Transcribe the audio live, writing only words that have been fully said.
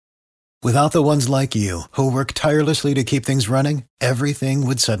Without the ones like you, who work tirelessly to keep things running, everything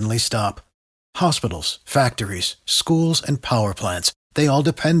would suddenly stop. Hospitals, factories, schools, and power plants, they all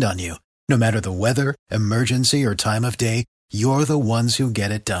depend on you. No matter the weather, emergency, or time of day, you're the ones who get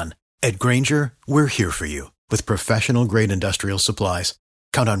it done. At Grainger, we're here for you with professional-grade industrial supplies.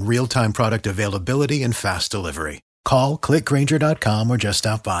 Count on real-time product availability and fast delivery. Call, click Grainger.com, or just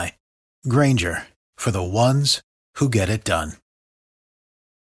stop by. Grainger, for the ones who get it done.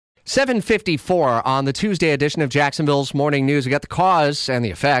 7:54 on the Tuesday edition of Jacksonville's Morning News. We got the cause and the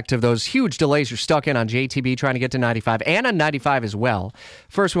effect of those huge delays you're stuck in on JTB trying to get to 95 and on 95 as well.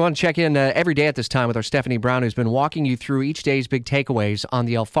 First, we want to check in every day at this time with our Stephanie Brown, who's been walking you through each day's big takeaways on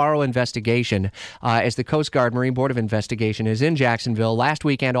the Alfaro investigation as the Coast Guard Marine Board of Investigation is in Jacksonville last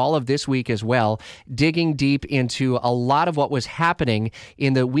week and all of this week as well, digging deep into a lot of what was happening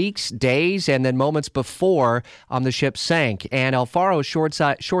in the weeks, days, and then moments before the ship sank. And Alfaro's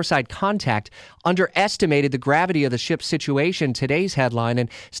shoreside contact underestimated the gravity of the ship's situation, today's headline. And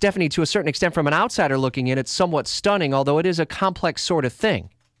Stephanie, to a certain extent, from an outsider looking in, it's somewhat stunning, although it is a complex sort of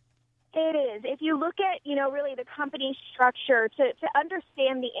thing. It is. If you look at, really the company structure to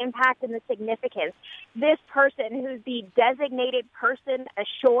understand the impact and the significance, this person who's the designated person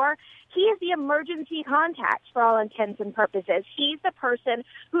ashore, he is the emergency contact for all intents and purposes. He's the person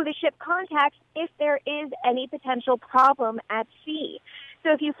who the ship contacts if there is any potential problem at sea.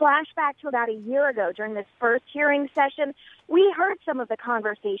 So if you flash back to about a year ago during this first hearing session, we heard some of the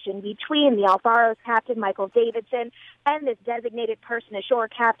conversation between the Alfaro's captain, Michael Davidson, and this designated person ashore,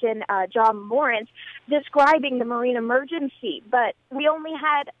 Captain John Lawrence, describing the marine emergency. But we only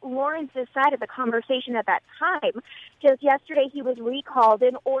had Lawrence's side of the conversation at that time. Just yesterday, he was recalled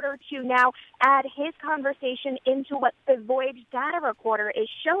in order to now add his conversation into what the voyage data recorder is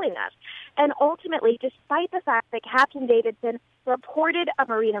showing us. And ultimately, despite the fact that Captain Davidson reported a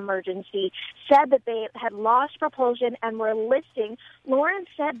marine emergency, said that they had lost propulsion and were listing, Lawrence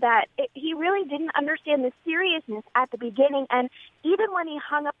said that he really didn't understand the seriousness at the beginning, and even when he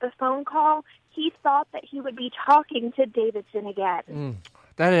hung up the phone call, he thought that he would be talking to Davidson again.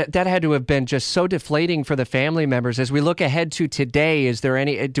 That had to have been just so deflating for the family members. As we look ahead to today, is there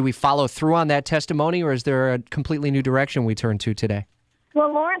do we follow through on that testimony, or is there a completely new direction we turn to today?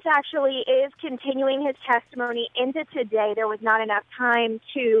 Well, Lawrence actually is continuing his testimony into today. There was not enough time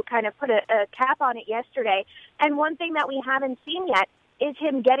to kind of put a cap on it yesterday. And one thing that we haven't seen yet is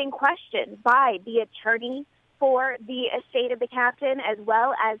him getting questioned by the attorney for the estate of the captain as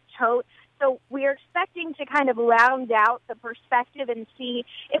well as Tote. So we're expecting to kind of round out the perspective and see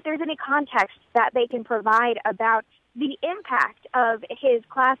if there's any context that they can provide about the impact of his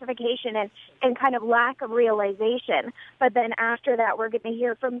classification and kind of lack of realization. But then after that, we're going to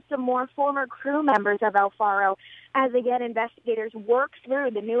hear from some more former crew members of Alfaro as, again, investigators work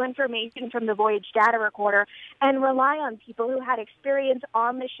through the new information from the voyage data recorder and rely on people who had experience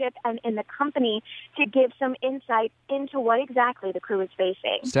on the ship and in the company to give some insight into what exactly the crew is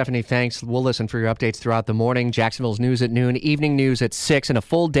facing. Stephanie, thanks. We'll listen for your updates throughout the morning. Jacksonville's News at noon, evening news at 6, and a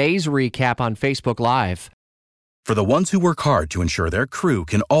full day's recap on Facebook Live. For the ones who work hard to ensure their crew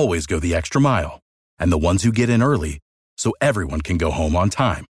can always go the extra mile, and the ones who get in early so everyone can go home on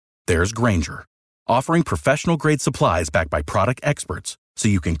time, there's Grainger, offering professional-grade supplies backed by product experts so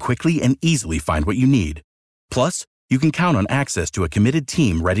you can quickly and easily find what you need. Plus, you can count on access to a committed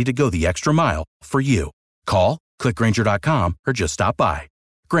team ready to go the extra mile for you. Call, click Grainger.com, or just stop by.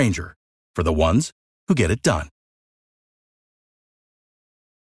 Grainger, for the ones who get it done.